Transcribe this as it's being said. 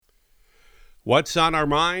What's on our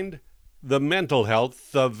mind? The mental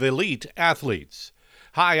health of elite athletes.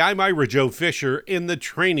 Hi, I'm Ira Joe Fisher in the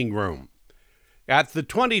training room. At the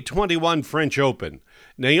 2021 French Open,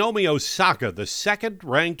 Naomi Osaka, the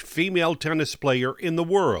second-ranked female tennis player in the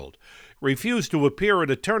world, refused to appear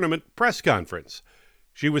at a tournament press conference.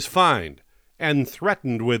 She was fined and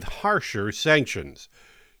threatened with harsher sanctions.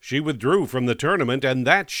 She withdrew from the tournament, and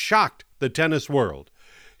that shocked the tennis world.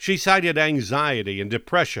 She cited anxiety and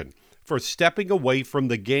depression for stepping away from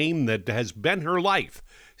the game that has been her life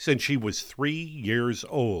since she was 3 years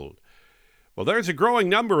old. Well, there's a growing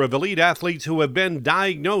number of elite athletes who have been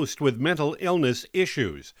diagnosed with mental illness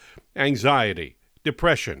issues, anxiety,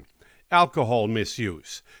 depression, alcohol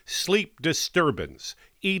misuse, sleep disturbance,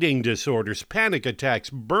 eating disorders, panic attacks,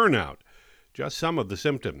 burnout, just some of the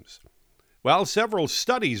symptoms. Well, several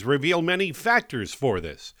studies reveal many factors for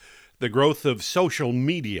this: the growth of social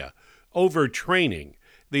media, overtraining,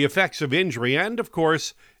 the effects of injury, and, of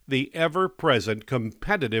course, the ever-present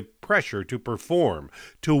competitive pressure to perform,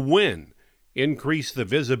 to win, increase the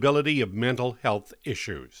visibility of mental health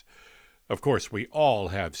issues. Of course, we all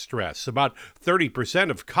have stress. About 30%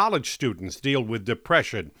 of college students deal with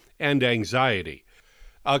depression and anxiety.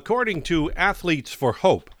 According to Athletes for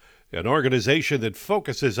Hope, an organization that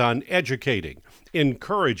focuses on educating,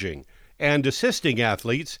 encouraging, and assisting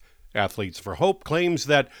athletes, Athletes for Hope claims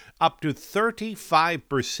that up to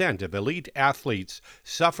 35% of elite athletes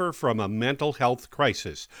suffer from a mental health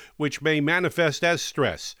crisis, which may manifest as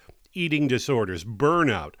stress, eating disorders,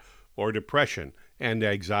 burnout, or depression and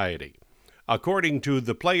anxiety. According to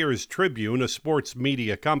the Players Tribune, a sports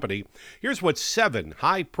media company, here's what 7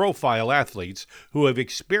 high-profile athletes who have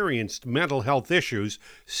experienced mental health issues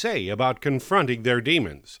say about confronting their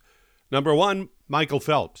demons. Number 1, Michael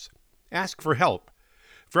Phelps. Ask for help.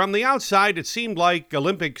 From the outside, it seemed like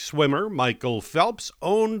Olympic swimmer Michael Phelps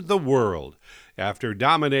owned the world. After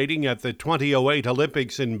dominating at the 2008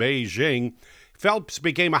 Olympics in Beijing, Phelps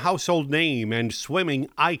became a household name and swimming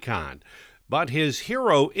icon. But his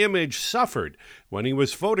hero image suffered when he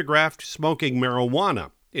was photographed smoking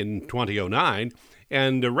marijuana in 2009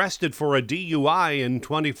 and arrested for a DUI in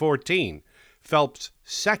 2014, Phelps'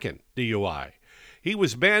 second DUI. He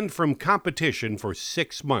was banned from competition for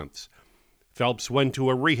 6 months. Phelps went to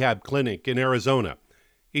a rehab clinic in Arizona.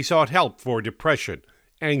 He sought help for depression,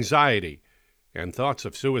 anxiety, and thoughts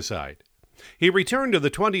of suicide. He returned to the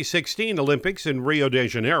 2016 Olympics in Rio de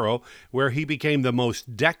Janeiro, where he became the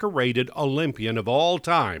most decorated Olympian of all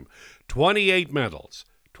time. 28 medals,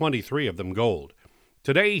 23 of them gold.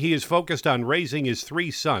 Today, he is focused on raising his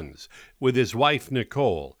 3 sons with his wife,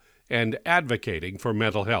 Nicole, and advocating for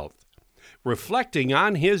mental health. Reflecting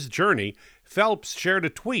on his journey, Phelps shared a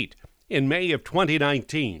tweet in May of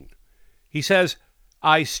 2019. He says,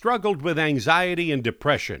 "I struggled with anxiety and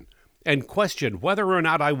depression and questioned whether or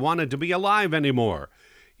not I wanted to be alive anymore.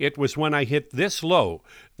 It was when I hit this low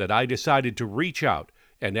that I decided to reach out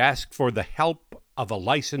and ask for the help of a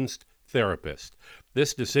licensed therapist.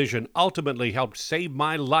 This decision ultimately helped save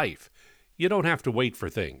my life." You don't have to wait for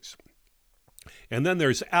things. And then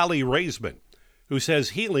there's Ali Raisman, who says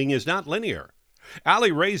healing is not linear. Ali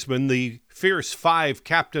Raisman, the Fierce Five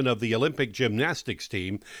captain of the Olympic gymnastics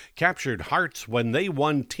team, captured hearts when they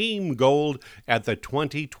won team gold at the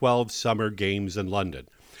 2012 Summer Games in London.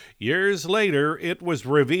 Years later, it was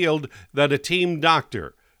revealed that a team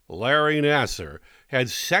doctor, Larry Nassar, had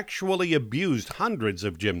sexually abused hundreds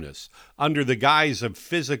of gymnasts under the guise of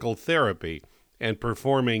physical therapy and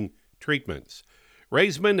performing treatments.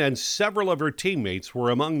 Raisman and several of her teammates were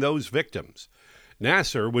among those victims.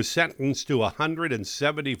 Nassar was sentenced to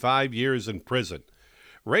 175 years in prison.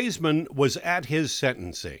 Raisman was at his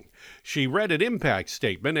sentencing. She read an impact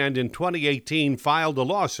statement and in 2018 filed a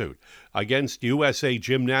lawsuit against USA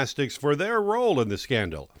Gymnastics for their role in the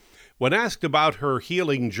scandal. When asked about her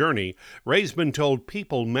healing journey, Raisman told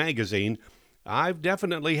People magazine, "I've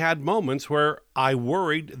definitely had moments where I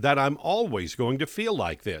worried that I'm always going to feel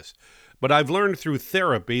like this. But I've learned through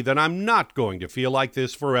therapy that I'm not going to feel like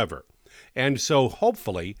this forever. And so,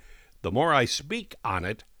 hopefully, the more I speak on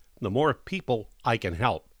it, the more people I can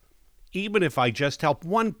help. Even if I just help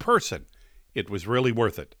one person, it was really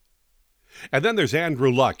worth it." And then there's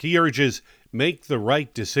Andrew Luck. He urges, make the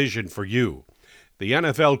right decision for you. The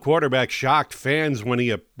NFL quarterback shocked fans when he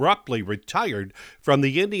abruptly retired from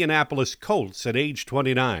the Indianapolis Colts at age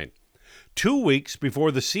 29, 2 weeks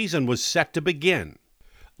before the season was set to begin.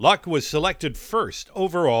 Luck was selected first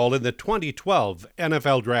overall in the 2012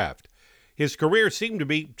 NFL Draft. His career seemed to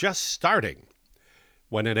be just starting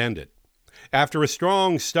when it ended. After a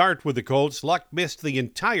strong start with the Colts, Luck missed the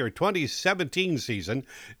entire 2017 season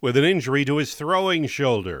with an injury to his throwing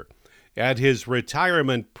shoulder. At his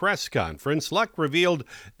retirement press conference, Luck revealed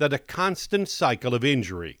that a constant cycle of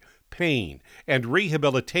injury, pain, and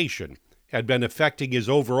rehabilitation had been affecting his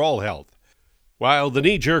overall health. While the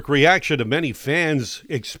knee-jerk reaction of many fans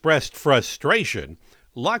expressed frustration,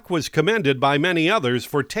 Luck was commended by many others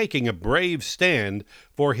for taking a brave stand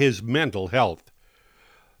for his mental health.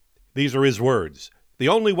 These are his words. "The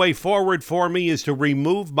only way forward for me is to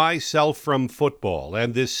remove myself from football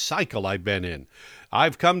and this cycle I've been in.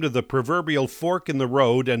 I've come to the proverbial fork in the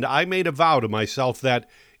road, and I made a vow to myself that,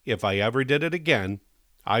 if I ever did it again,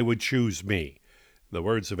 I would choose me." The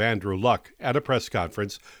words of Andrew Luck at a press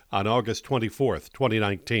conference on August 24th,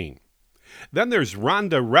 2019. Then there's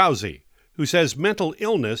Ronda Rousey, who says mental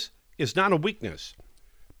illness is not a weakness.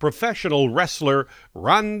 Professional wrestler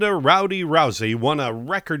Ronda Rousey won a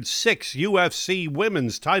record 6 UFC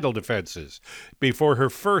women's title defenses before her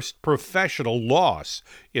first professional loss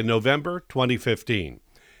in November 2015.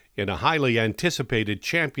 In a highly anticipated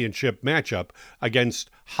championship matchup against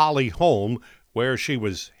Holly Holm, where she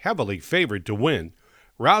was heavily favored to win,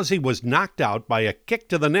 Rousey was knocked out by a kick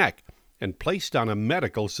to the neck and placed on a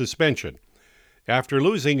medical suspension. After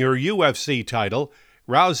losing her UFC title,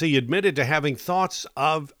 Rousey admitted to having thoughts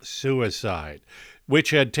of suicide, which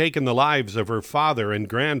had taken the lives of her father and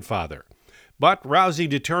grandfather. But Rousey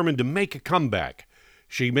determined to make a comeback.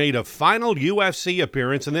 She made a final UFC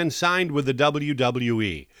appearance and then signed with the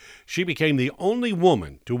WWE. She became the only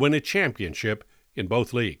woman to win a championship in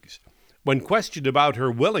both leagues. When questioned about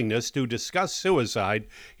her willingness to discuss suicide,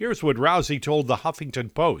 here's what Rousey told the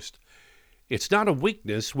Huffington Post. "It's not a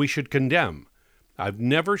weakness we should condemn. I've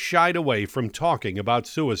never shied away from talking about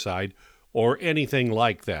suicide or anything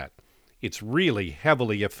like that. It's really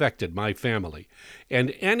heavily affected my family,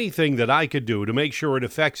 and anything that I could do to make sure it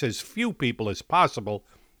affects as few people as possible,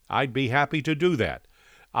 I'd be happy to do that.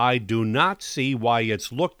 I do not see why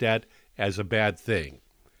it's looked at as a bad thing.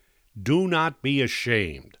 Do not be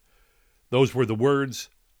ashamed." Those were the words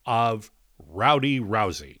of Rowdy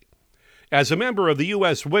Rousey. As a member of the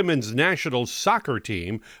U.S. women's national soccer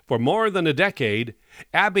team for more than a decade,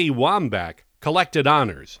 Abby Wambach collected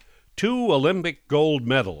honors, 2 Olympic gold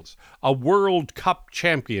medals, a World Cup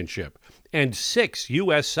championship, and 6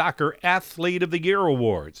 U.S. Soccer Athlete of the Year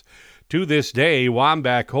awards. To this day,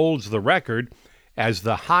 Wambach holds the record as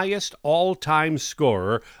the highest all-time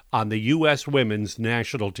scorer on the U.S. women's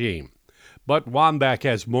national team. But Wambach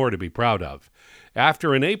has more to be proud of.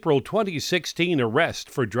 After an April 2016 arrest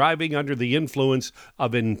for driving under the influence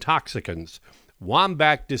of intoxicants,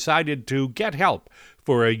 Wambach decided to get help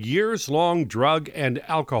for a years-long drug and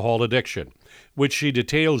alcohol addiction, which she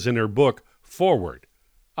details in her book, Forward,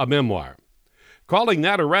 a memoir. Calling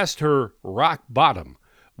that arrest her rock bottom,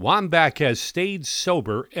 Wambach has stayed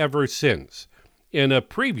sober ever since. In a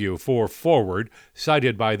preview for Forward,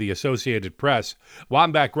 cited by the Associated Press,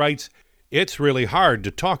 Wambach writes, "It's really hard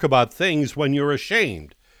to talk about things when you're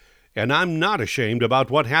ashamed. And I'm not ashamed about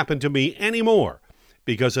what happened to me anymore,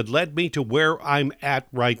 because it led me to where I'm at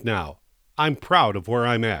right now. I'm proud of where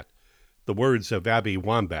I'm at." The words of Abby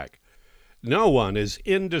Wambach. No one is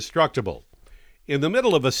indestructible. In the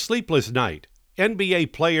middle of a sleepless night, NBA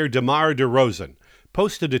player DeMar DeRozan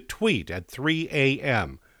posted a tweet at 3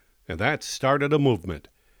 a.m., and that started a movement.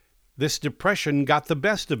 "This depression got the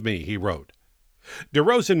best of me," he wrote.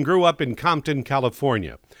 DeRozan grew up in Compton,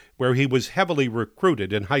 California, where he was heavily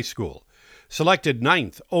recruited in high school. Selected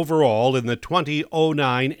 9th overall in the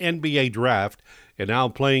 2009 NBA draft and now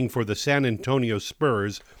playing for the San Antonio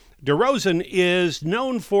Spurs, DeRozan is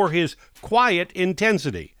known for his quiet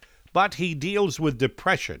intensity, but he deals with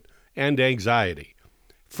depression and anxiety,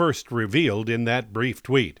 first revealed in that brief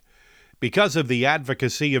tweet. Because of the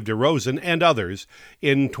advocacy of DeRozan and others,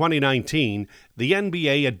 in 2019, the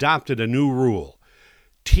NBA adopted a new rule.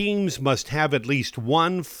 Teams must have at least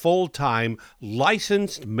one full-time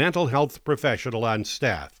licensed mental health professional on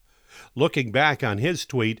staff. Looking back on his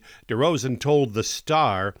tweet, DeRozan told The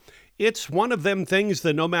Star, "It's one of them things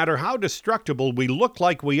that no matter how destructible we look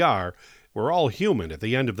like we are, we're all human at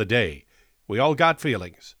the end of the day. We all got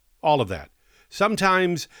feelings, all of that.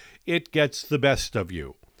 Sometimes it gets the best of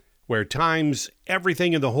you, where times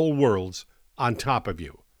everything in the whole world's on top of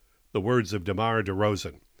you." The words of DeMar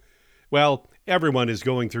DeRozan. Well, everyone is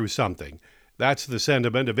going through something. That's the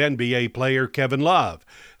sentiment of NBA player Kevin Love,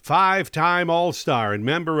 5-time All-Star and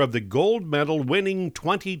member of the gold medal-winning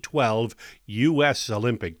 2012 U.S.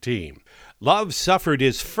 Olympic team. Love suffered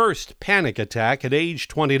his first panic attack at age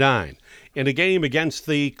 29 in a game against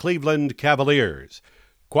the Cleveland Cavaliers.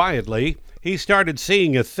 Quietly, he started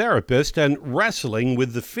seeing a therapist and wrestling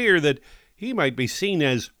with the fear that he might be seen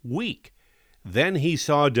as weak. Then he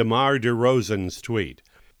saw DeMar DeRozan's tweet.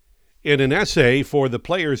 In an essay for the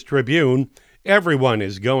Players Tribune, everyone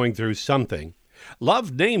is going through something.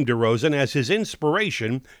 Love named DeRozan as his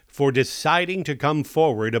inspiration for deciding to come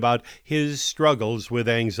forward about his struggles with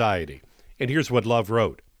anxiety. And here's what Love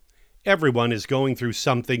wrote. Everyone is going through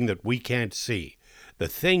something that we can't see. The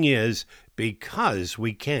thing is, because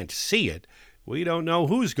we can't see it, we don't know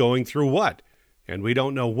who's going through what, and we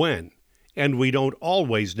don't know when, and we don't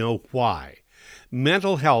always know why.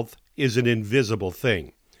 Mental health is an invisible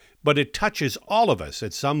thing, but it touches all of us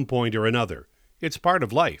at some point or another. It's part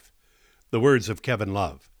of life. The words of Kevin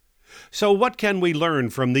Love. So what can we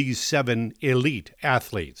learn from these 7 elite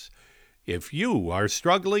athletes? If you are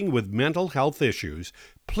struggling with mental health issues,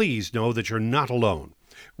 please know that you're not alone.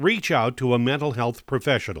 Reach out to a mental health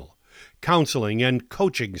professional. Counseling and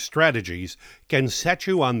coaching strategies can set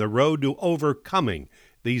you on the road to overcoming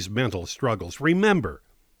these mental struggles. Remember,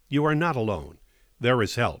 you are not alone. There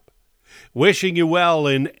is help. Wishing you well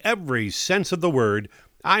in every sense of the word,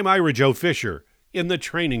 I'm Ira Joe Fisher in the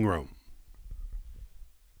training room.